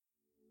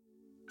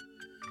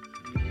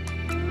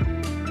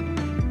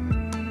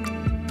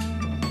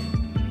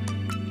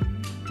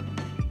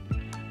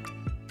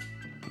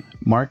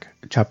Mark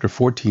chapter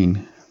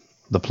 14,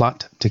 the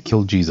plot to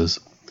kill Jesus.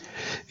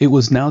 It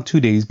was now 2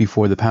 days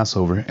before the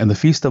Passover and the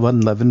feast of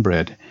unleavened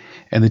bread,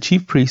 and the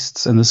chief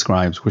priests and the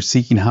scribes were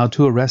seeking how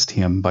to arrest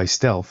him by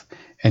stealth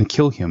and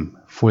kill him,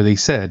 for they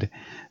said,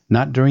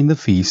 "Not during the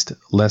feast,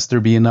 lest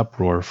there be an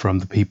uproar from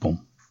the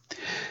people."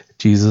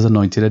 Jesus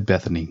anointed at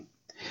Bethany.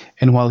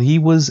 And while he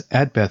was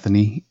at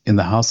Bethany, in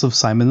the house of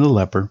Simon the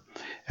leper,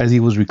 as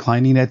he was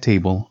reclining at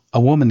table, a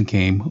woman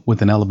came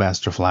with an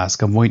alabaster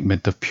flask of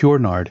ointment of pure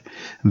nard,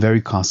 very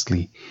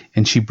costly,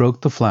 and she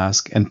broke the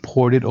flask and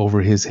poured it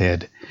over his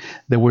head.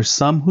 There were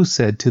some who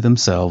said to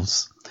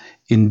themselves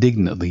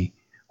indignantly,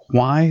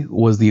 "Why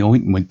was the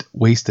ointment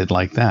wasted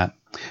like that?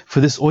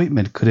 For this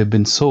ointment could have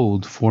been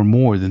sold for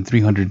more than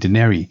 300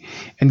 denarii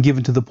and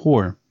given to the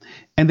poor."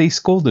 And they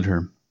scolded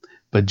her.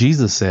 But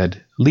Jesus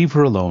said, "Leave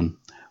her alone.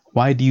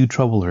 Why do you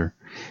trouble her?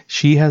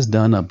 She has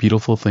done a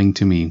beautiful thing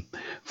to me.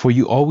 For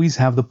you always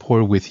have the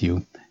poor with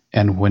you,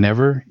 and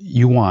whenever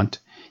you want,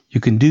 you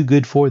can do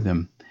good for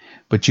them,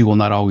 but you will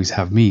not always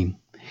have me.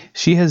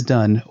 She has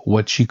done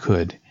what she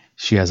could.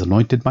 She has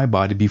anointed my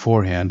body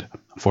beforehand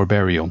for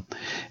burial.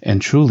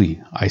 And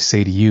truly, I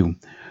say to you,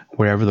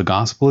 wherever the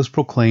gospel is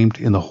proclaimed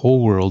in the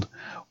whole world,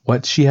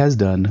 what she has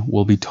done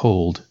will be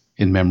told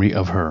in memory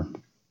of her."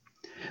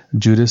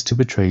 Judas to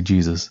betray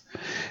Jesus.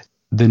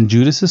 Then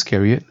Judas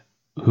Iscariot,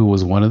 who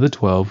was one of the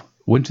 12,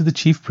 went to the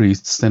chief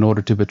priests in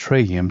order to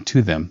betray him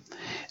to them.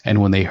 And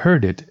when they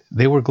heard it,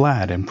 they were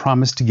glad and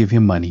promised to give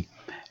him money,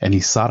 and he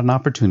sought an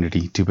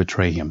opportunity to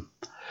betray him.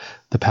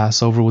 The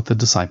Passover with the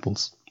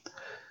disciples.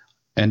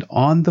 And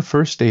on the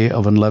first day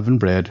of unleavened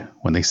bread,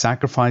 when they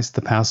sacrificed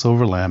the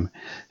Passover lamb,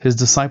 his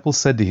disciples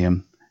said to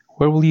him,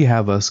 "Where will you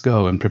have us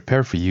go and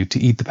prepare for you to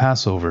eat the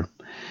Passover?"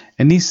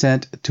 And he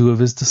sent 2 of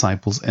his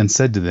disciples and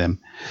said to them,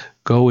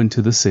 "Go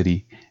into the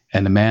city,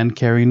 and a man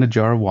carrying a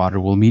jar of water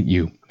will meet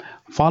you.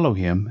 Follow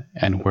him,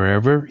 and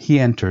wherever he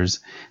enters,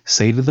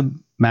 say to the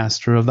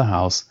master of the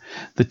house,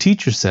 'The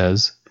teacher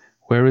says,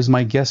 where is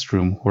my guest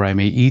room where I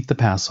may eat the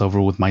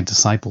Passover with my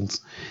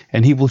disciples?'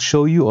 And he will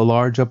show you a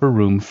large upper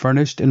room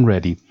furnished and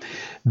ready.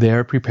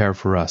 There prepare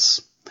for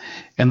us."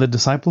 And the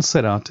disciples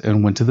set out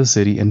and went to the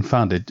city and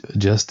found it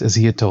just as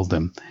he had told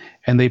them,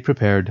 and they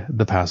prepared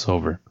the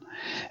Passover.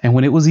 And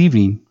when it was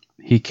evening,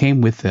 he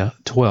came with the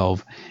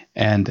 12,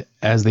 and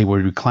as they were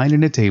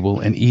reclining at table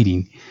and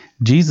eating,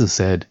 Jesus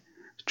said,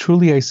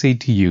 "Truly I say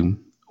to you,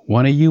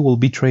 one of you will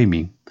betray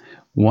me,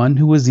 one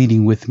who was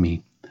eating with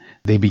me."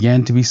 They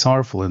began to be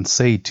sorrowful and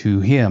say to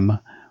him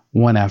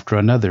one after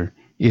another,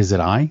 "Is it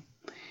I?"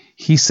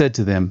 He said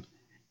to them,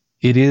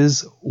 "It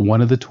is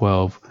one of the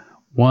 12,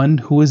 one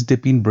who is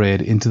dipping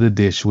bread into the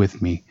dish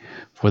with me.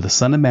 For the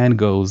Son of Man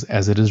goes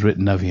as it is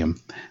written of him.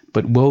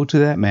 But woe to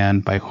that man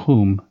by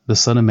whom the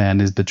Son of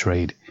Man is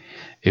betrayed.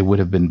 It would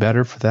have been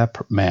better for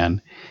that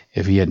man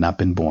if he had not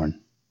been born."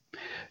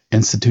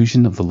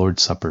 Institution of the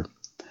Lord's Supper.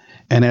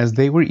 And as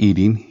they were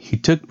eating, he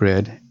took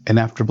bread, and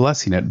after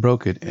blessing it,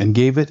 broke it, and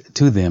gave it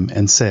to them,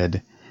 and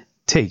said,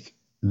 "Take,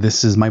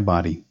 this is my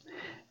body."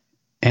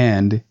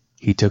 And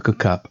he took a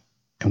cup,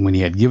 and when he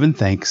had given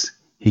thanks,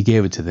 he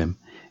gave it to them,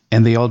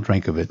 and they all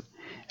drank of it.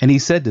 And he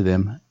said to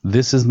them,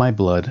 "This is my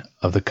blood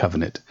of the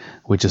covenant,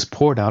 which is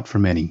poured out for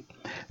many.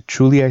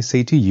 Truly I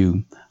say to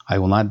you, I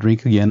will not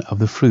drink again of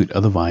the fruit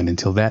of the vine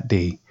until that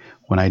day,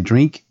 when I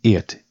drink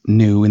it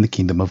new in the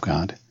kingdom of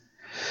God."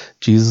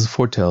 Jesus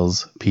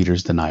foretells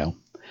Peter's denial.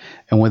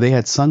 And when they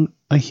had sung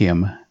a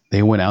hymn,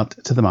 they went out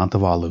to the Mount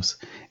of Olives.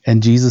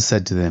 And Jesus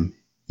said to them,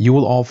 "You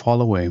will all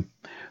fall away,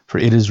 for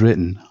it is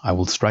written, I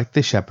will strike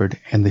the shepherd,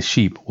 and the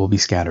sheep will be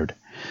scattered.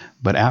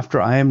 But after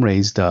I am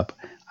raised up,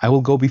 I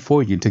will go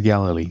before you to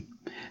Galilee."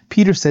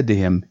 Peter said to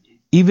him,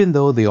 "Even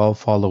though they all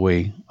fall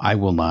away, I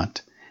will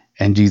not."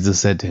 And Jesus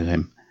said to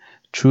him,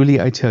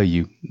 "Truly I tell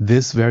you,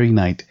 this very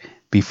night,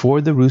 before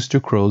the rooster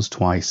crows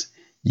twice,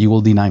 you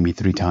will deny me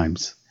 3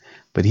 times.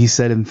 But he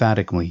said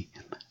emphatically,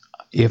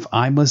 "If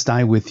I must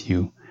die with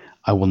you,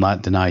 I will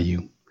not deny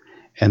you."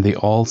 And they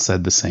all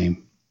said the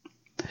same.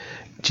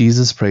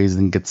 Jesus prays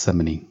in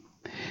Gethsemane.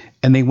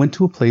 And they went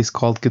to a place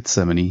called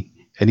Gethsemane,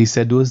 and he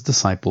said to his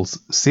disciples,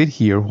 "Sit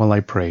here while I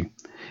pray."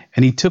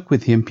 And he took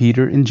with him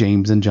Peter and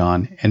James and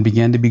John, and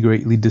began to be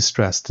greatly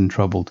distressed and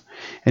troubled.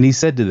 And he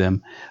said to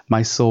them,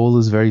 "My soul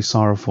is very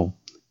sorrowful,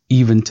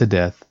 even to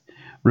death.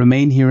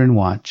 Remain here and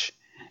watch."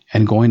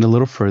 And going a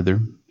little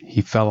further,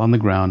 he fell on the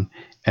ground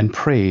and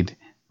prayed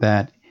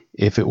that,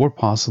 if it were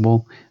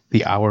possible,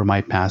 the hour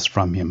might pass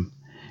from him.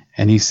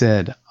 And he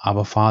said,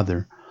 "Abba,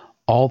 Father,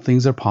 all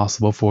things are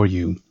possible for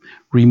you.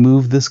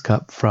 Remove this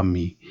cup from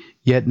me,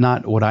 yet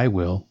not what I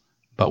will,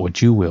 but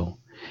what you will."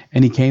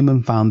 And he came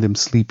and found them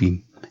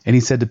sleeping. And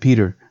he said to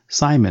Peter,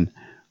 "Simon,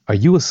 are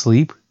you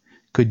asleep?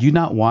 Could you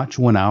not watch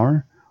 1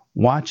 hour?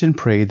 Watch and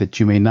pray that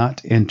you may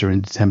not enter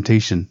into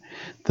temptation.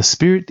 The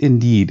spirit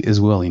indeed is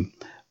willing,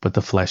 but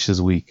the flesh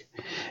is weak."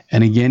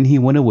 And again he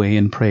went away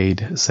and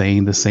prayed,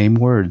 saying the same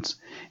words.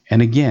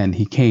 And again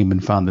he came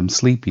and found them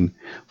sleeping,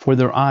 for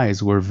their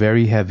eyes were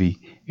very heavy,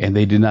 and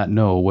they did not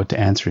know what to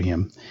answer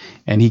him.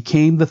 And he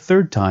came the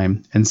 3rd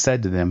time and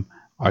said to them,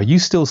 "Are you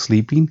still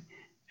sleeping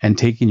and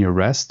taken your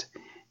rest?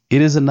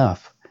 It is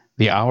enough.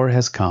 The hour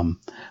has come.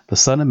 The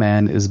Son of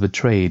Man is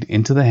betrayed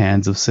into the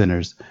hands of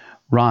sinners.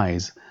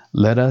 Rise,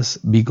 let us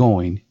be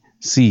going.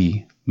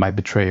 See, my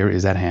betrayer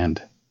is at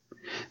hand.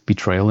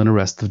 Betrayal and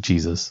arrest of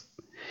Jesus.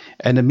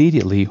 And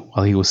immediately,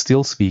 while he was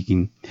still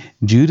speaking,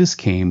 Judas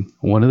came,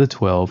 one of the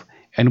 12,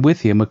 and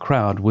with him a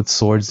crowd with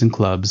swords and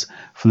clubs,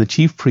 from the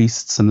chief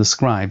priests and the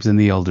scribes and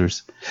the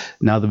elders.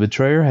 Now the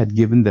betrayer had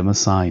given them a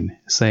sign,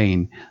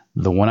 saying,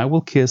 The one I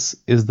will kiss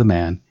is the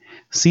man.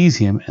 Seize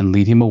him and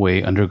lead him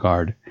away under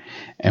guard.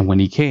 And when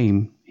he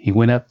came, he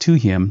went up to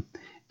him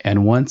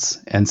and once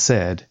and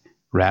said,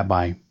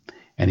 Rabbi,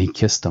 and he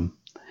kissed him.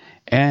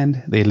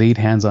 And they laid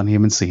hands on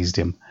him and seized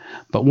him.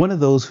 But one of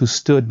those who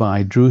stood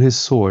by drew his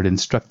sword and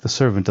struck the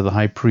servant of the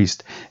high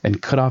priest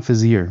and cut off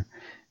his ear.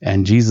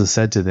 And Jesus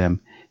said to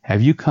them,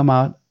 Have you come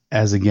out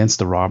as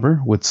against a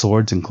robber with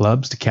swords and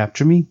clubs to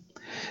capture me?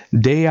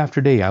 Day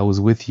after day I was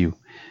with you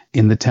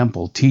in the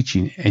temple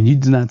teaching, and you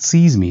did not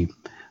seize me.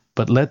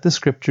 But let the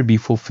scripture be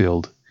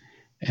fulfilled.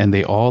 And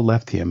they all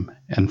left him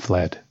and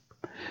fled.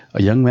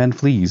 A young man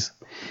flees,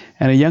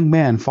 and a young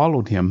man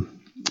followed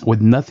him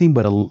with nothing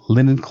but a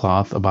linen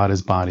cloth about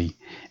his body.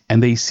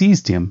 And they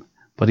seized him,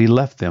 but he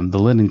left them the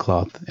linen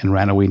cloth and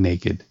ran away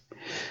naked.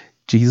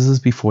 Jesus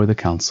before the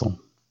council.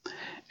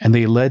 And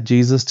they led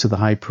Jesus to the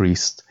high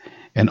priest,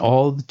 and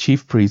all the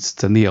chief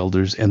priests and the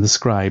elders and the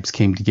scribes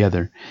came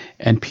together.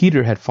 And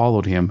Peter had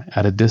followed him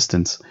at a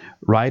distance,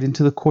 right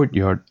into the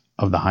courtyard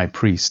of the high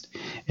priest.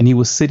 And he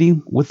was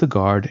sitting with the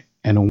guard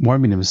and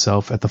warming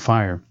himself at the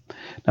fire.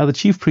 Now the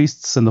chief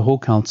priests and the whole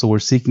council were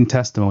seeking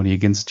testimony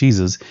against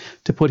Jesus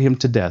to put him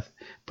to death,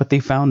 but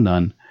they found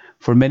none.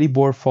 For many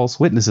bore false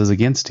witnesses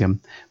against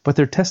him, but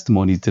their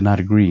testimonies did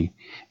not agree.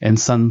 And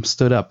some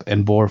stood up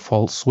and bore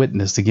false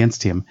witness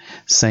against him,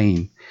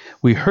 saying,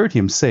 We heard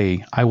him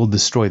say, I will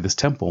destroy this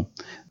temple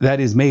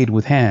that is made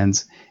with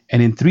hands,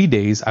 and in 3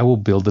 days I will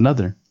build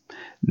another,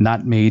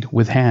 not made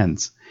with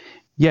hands.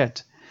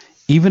 Yet,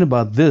 even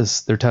about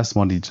this, their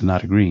testimony did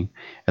not agree.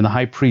 And the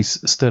high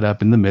priest stood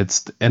up in the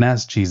midst and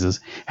asked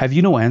Jesus, Have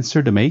you no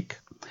answer to make?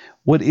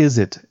 What is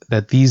it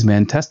that these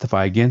men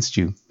testify against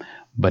you?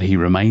 But he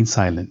remained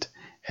silent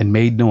and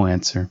made no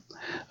answer.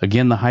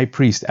 Again the high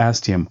priest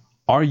asked him,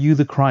 Are you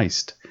the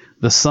Christ,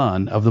 the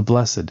Son of the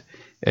Blessed?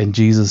 And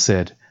Jesus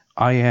said,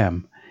 I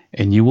am,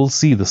 and you will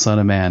see the Son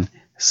of Man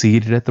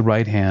seated at the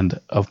right hand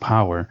of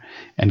power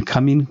and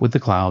coming with the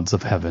clouds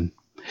of heaven.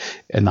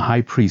 And the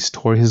high priest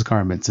tore his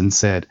garments and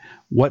said,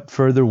 What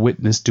further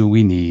witness do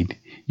we need?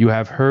 You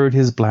have heard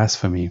his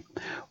blasphemy.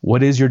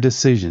 What is your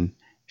decision?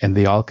 And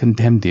they all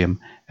condemned him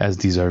as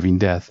deserving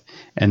death.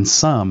 And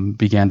some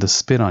began to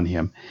spit on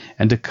him,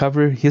 and to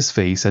cover his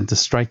face, and to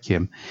strike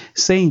him,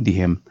 saying to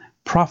him,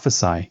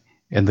 Prophesy.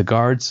 And the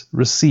guards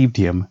received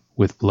him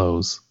with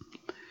blows.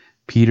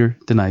 Peter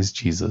denies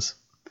Jesus.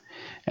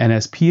 And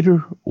as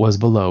Peter was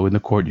below in the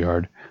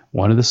courtyard,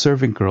 one of the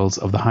servant girls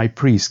of the high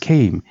priest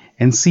came,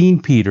 and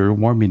seeing Peter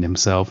warming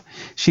himself,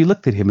 she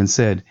looked at him and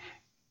said,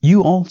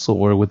 You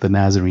also are with the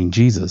Nazarene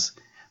Jesus.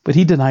 But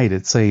he denied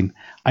it, saying,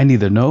 I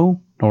neither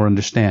know nor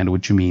understand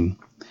what you mean.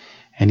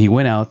 And he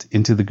went out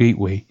into the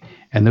gateway,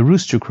 and the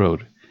rooster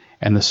crowed.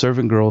 And the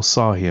servant girl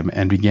saw him,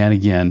 and began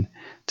again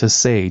to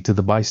say to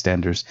the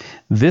bystanders,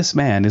 This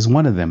man is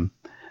one of them.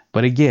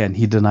 But again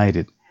he denied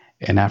it.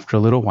 And after a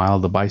little while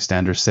the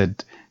bystanders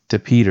said to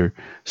Peter,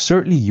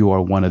 Certainly you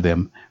are one of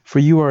them, for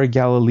you are a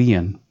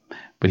Galilean.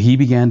 But he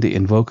began to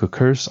invoke a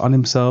curse on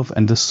himself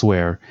and to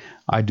swear,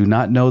 I do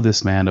not know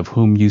this man of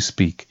whom you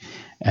speak.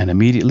 And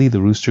immediately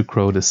the rooster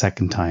crowed a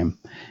second time.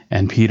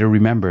 And Peter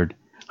remembered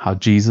how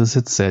Jesus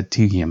had said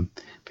to him,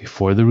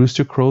 Before the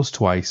rooster crows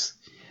twice,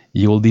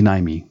 you will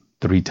deny me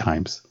 3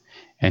 times.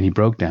 And he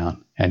broke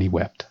down and he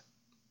wept.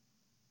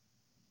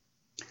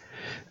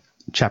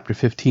 Chapter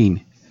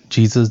 15.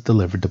 Jesus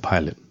delivered to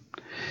Pilate.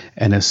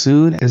 And as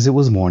soon as it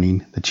was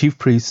morning, the chief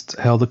priests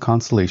held a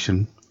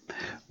consultation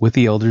with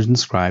the elders and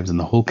scribes and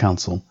the whole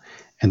council,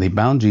 and they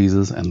bound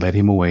Jesus and led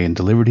him away and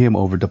delivered him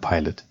over to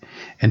Pilate.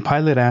 And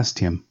Pilate asked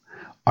him,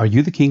 Are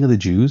you the king of the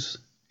Jews?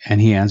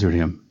 And he answered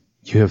him,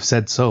 You have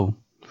said so.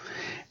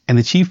 And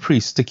the chief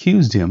priests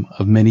accused him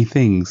of many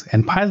things.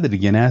 And Pilate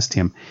again asked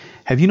him,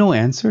 Have you no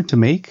answer to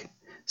make?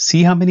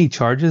 See how many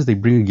charges they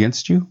bring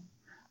against you?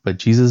 But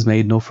Jesus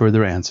made no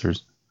further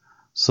answers,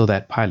 so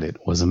that Pilate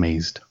was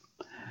amazed.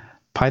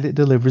 Pilate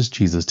delivers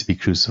Jesus to be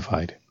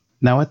crucified.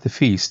 Now at the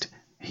feast,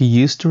 he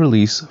used to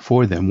release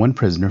for them one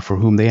prisoner for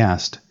whom they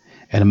asked.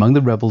 And among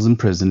the rebels in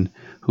prison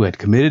who had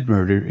committed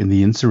murder in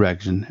the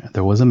insurrection,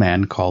 there was a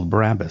man called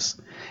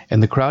Barabbas.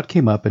 And the crowd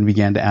came up and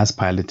began to ask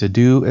Pilate to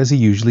do as he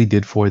usually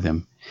did for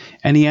them.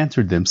 And he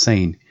answered them,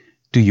 saying,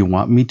 Do you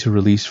want me to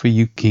release for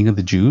you King of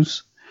the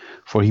Jews?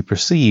 For he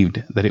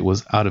perceived that it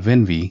was out of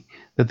envy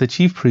that the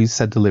chief priests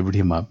had delivered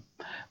him up.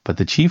 But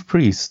the chief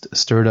priests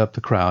stirred up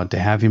the crowd to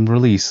have him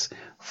release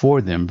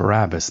for them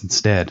Barabbas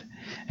instead.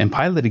 And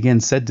Pilate again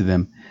said to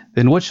them,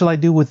 Then what shall I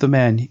do with the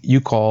man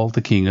you call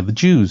the King of the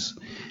Jews?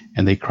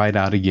 And they cried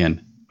out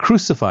again,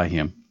 Crucify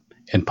him.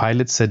 And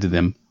Pilate said to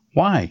them,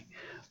 Why?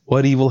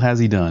 What evil has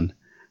he done?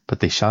 But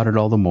they shouted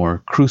all the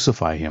more,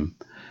 "Crucify him!"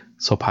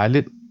 So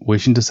Pilate,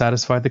 wishing to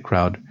satisfy the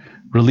crowd,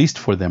 released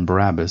for them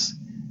Barabbas,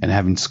 and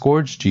having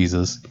scourged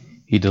Jesus,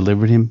 he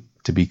delivered him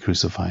to be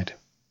crucified.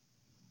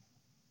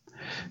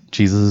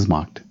 Jesus is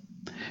mocked,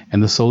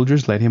 and the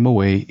soldiers led him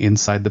away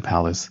inside the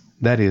palace,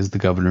 that is, the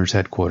governor's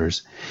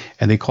headquarters,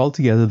 and they called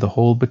together the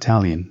whole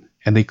battalion,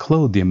 and they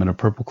clothed him in a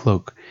purple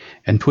cloak,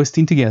 and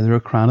twisting together a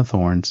crown of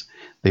thorns,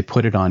 they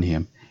put it on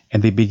him,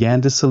 and they began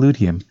to salute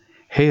him,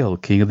 "Hail,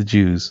 King of the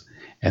Jews!"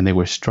 And they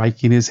were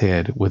striking his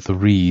head with a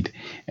reed,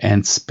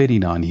 and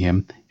spitting on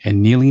him,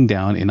 and kneeling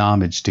down in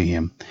homage to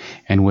him.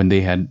 And when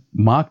they had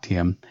mocked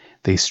him,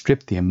 they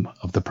stripped him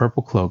of the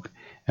purple cloak,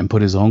 and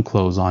put his own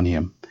clothes on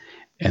him.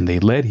 And they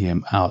led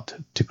him out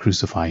to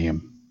crucify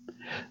him.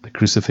 The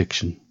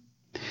crucifixion.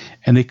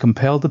 And they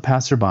compelled the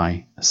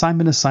passer-by,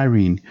 Simon of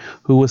Cyrene,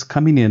 who was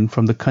coming in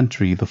from the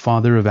country, the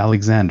father of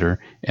Alexander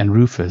and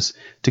Rufus,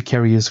 to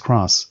carry his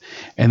cross.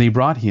 And they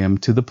brought him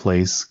to the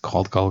place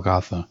called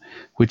Golgotha,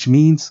 which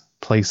means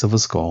place of a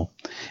skull.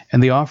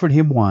 And they offered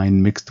him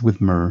wine mixed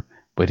with myrrh,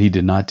 but he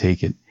did not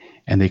take it.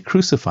 And they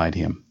crucified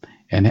him,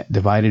 and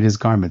divided his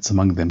garments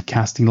among them,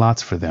 casting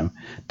lots for them,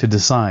 to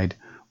decide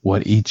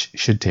what each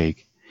should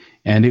take.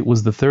 And it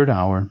was the 3rd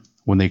hour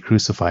when they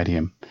crucified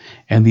him.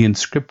 And the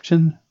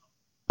inscription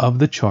of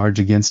the charge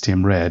against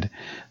him read,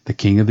 "The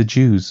King of the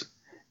Jews."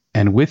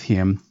 And with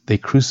him they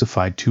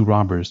crucified 2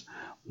 robbers,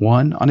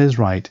 one on his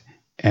right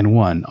and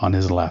one on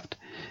his left.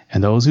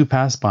 And those who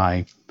passed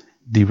by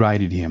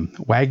derided him,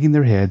 wagging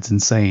their heads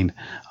and saying,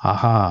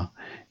 "Aha,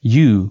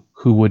 you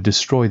who would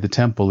destroy the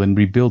temple and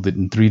rebuild it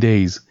in 3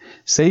 days,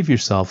 save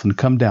yourself and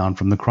come down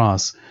from the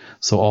cross."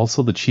 So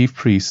also the chief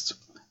priests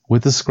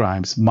with the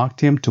scribes mocked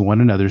him to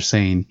one another,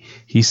 saying,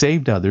 "He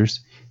saved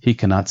others, he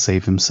cannot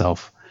save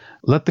himself.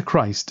 Let the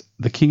Christ,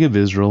 the King of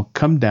Israel,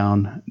 come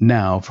down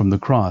now from the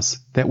cross,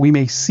 that we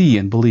may see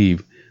and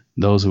believe."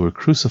 Those who were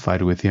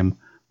crucified with him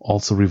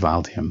also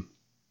reviled him.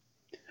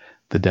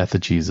 The death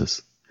of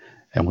Jesus.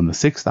 And when the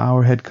 6th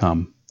hour had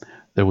come,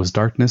 there was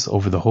darkness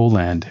over the whole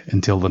land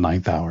until the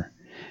 9th hour.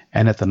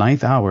 And at the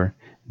 9th hour,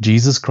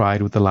 Jesus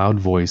cried with a loud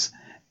voice,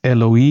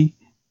 "Eloi,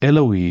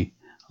 Eloi,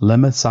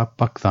 lema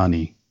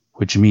sabachthani,"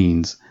 which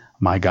means,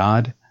 my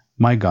God,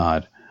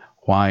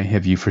 why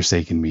have you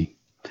forsaken me?"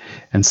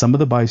 And some of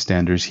the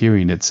bystanders,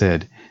 hearing it,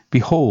 said,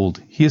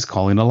 "Behold, he is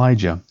calling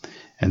Elijah."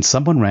 And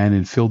someone ran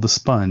and filled a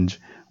sponge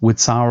with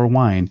sour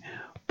wine,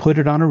 put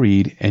it on a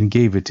reed, and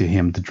gave it to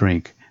him to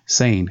drink,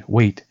 saying,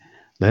 "Wait,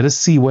 let us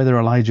see whether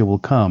Elijah will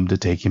come to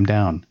take him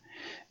down."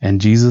 And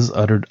Jesus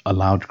uttered a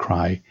loud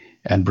cry,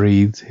 and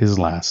breathed his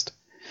last.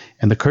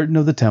 And the curtain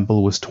of the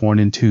temple was torn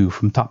in two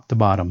from top to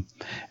bottom.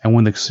 And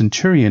when the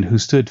centurion who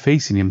stood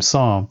facing him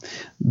saw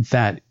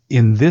that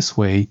in this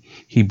way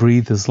he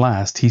breathed his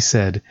last, he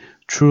said,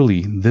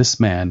 "Truly this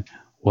man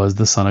was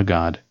the Son of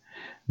God."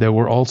 There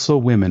were also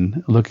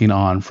women looking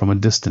on from a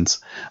distance,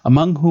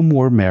 among whom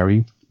were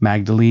Mary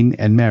Magdalene,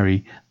 and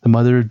Mary, the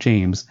mother of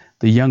James,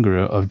 the younger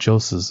of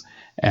Joses,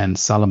 and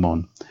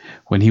Salmon.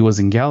 When he was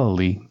in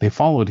Galilee, they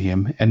followed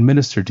him and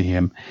ministered to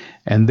him,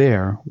 and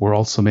there were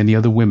also many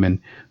other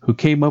women who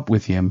came up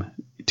with him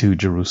to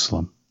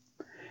Jerusalem.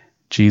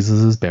 Jesus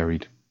is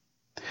buried.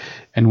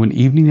 And when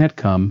evening had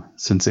come,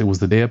 since it was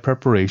the day of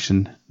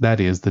preparation, that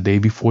is, the day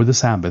before the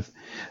Sabbath,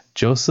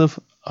 Joseph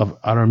of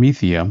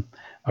Arimathea,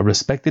 a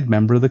respected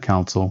member of the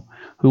council,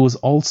 who was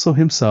also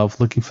himself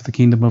looking for the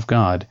kingdom of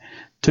God,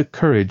 took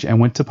courage and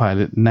went to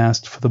Pilate and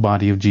asked for the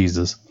body of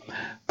Jesus.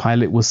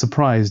 Pilate was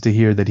surprised to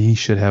hear that he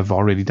should have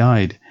already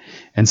died,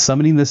 and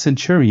summoning the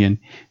centurion,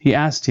 he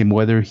asked him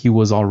whether he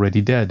was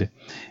already dead.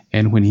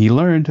 And when he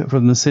learned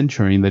from the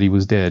centurion that he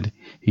was dead,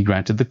 he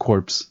granted the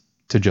corpse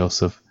to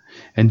Joseph.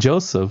 And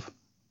Joseph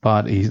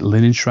bought a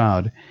linen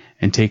shroud,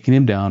 and taking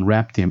him down,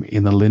 wrapped him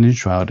in the linen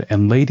shroud,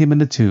 and laid him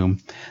in a tomb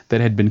that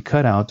had been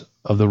cut out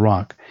of the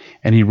rock.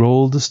 And he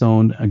rolled the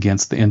stone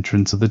against the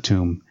entrance of the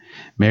tomb.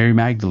 Mary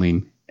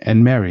Magdalene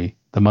and Mary,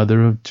 the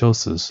mother of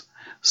Joseph,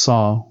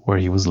 saw where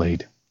he was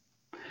laid.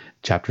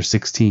 Chapter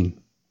 16.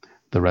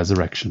 The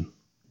Resurrection.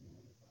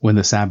 When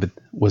the Sabbath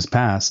was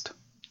past,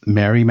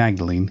 Mary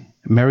Magdalene,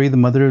 Mary the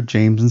mother of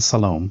James and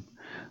Salome,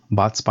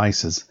 bought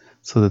spices,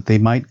 so that they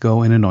might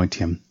go and anoint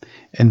him.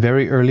 And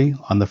very early,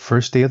 on the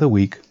first day of the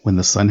week, when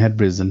the sun had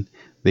risen,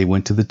 they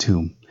went to the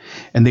tomb.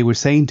 And they were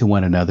saying to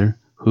one another,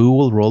 "Who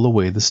will roll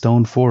away the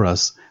stone for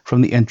us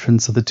from the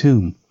entrance of the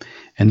tomb?"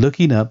 And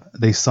looking up,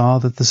 they saw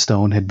that the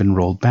stone had been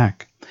rolled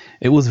back.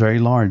 It was very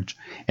large.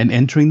 And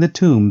entering the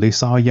tomb, they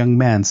saw a young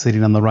man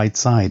sitting on the right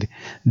side,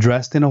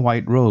 dressed in a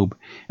white robe.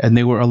 And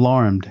they were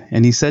alarmed.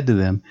 And he said to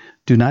them,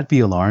 "Do not be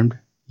alarmed.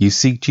 You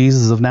seek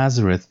Jesus of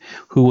Nazareth,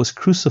 who was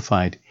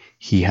crucified.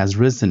 He has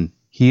risen.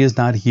 He is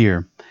not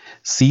here.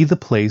 See the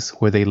place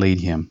where they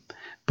laid him.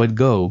 But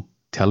go,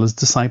 tell his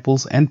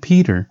disciples and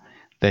Peter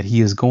that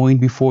he is going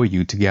before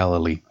you to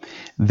Galilee.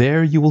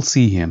 There you will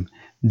see him,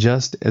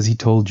 just as he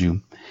told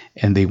you."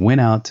 And they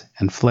went out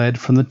and fled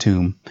from the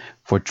tomb,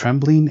 for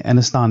trembling and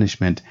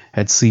astonishment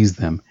had seized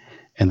them.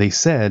 And they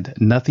said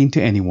nothing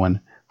to anyone,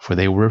 for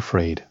they were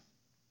afraid.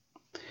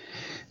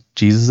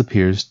 Jesus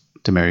appears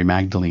to Mary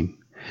Magdalene.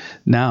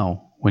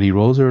 Now, when he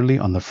rose early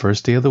on the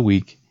first day of the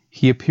week,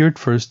 he appeared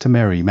first to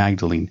Mary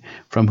Magdalene,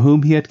 from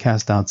whom he had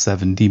cast out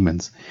 7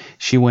 demons.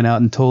 She went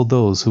out and told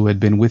those who had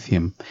been with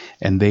him,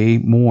 and they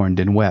mourned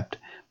and wept.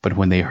 But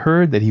when they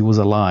heard that he was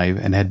alive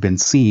and had been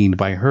seen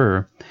by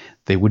her,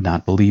 they would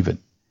not believe it.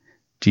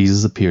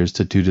 Jesus appears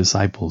to 2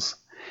 disciples.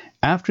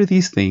 After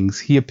these things,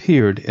 he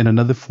appeared in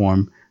another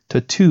form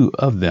to 2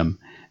 of them,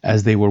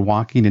 as they were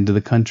walking into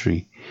the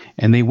country.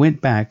 And they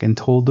went back and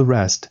told the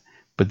rest,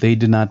 but they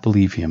did not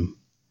believe him.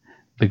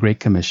 The Great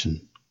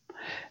Commission.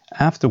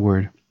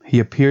 Afterward, he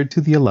appeared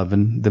to the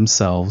 11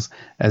 themselves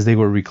as they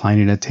were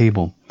reclining at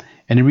table,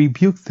 and he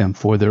rebuked them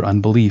for their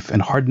unbelief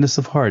and hardness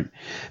of heart,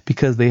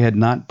 because they had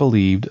not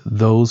believed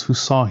those who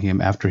saw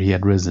him after he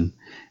had risen.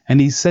 And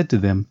he said to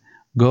them,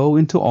 "Go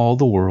into all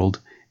the world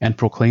and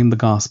proclaim the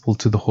gospel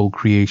to the whole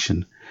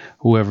creation.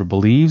 Whoever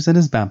believes and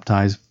is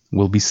baptized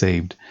will be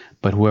saved,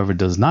 but whoever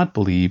does not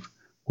believe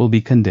will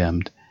be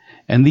condemned.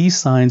 And these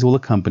signs will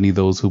accompany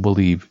those who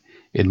believe.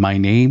 In my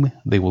name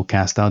they will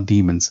cast out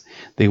demons.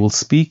 They will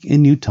speak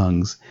in new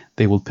tongues.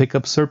 They will pick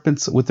up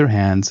serpents with their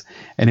hands,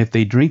 and if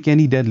they drink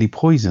any deadly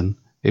poison,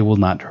 it will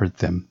not hurt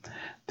them.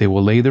 They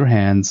will lay their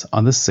hands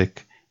on the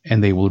sick,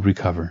 and they will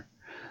recover."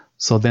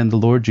 So then the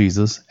Lord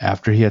Jesus,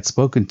 after he had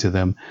spoken to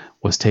them,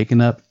 was taken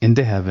up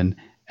into heaven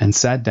and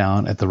sat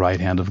down at the right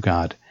hand of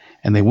God.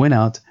 And they went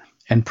out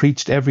and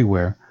preached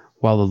everywhere,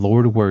 while the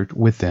Lord worked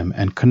with them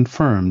and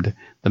confirmed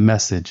the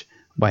message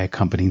by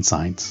accompanying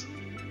signs.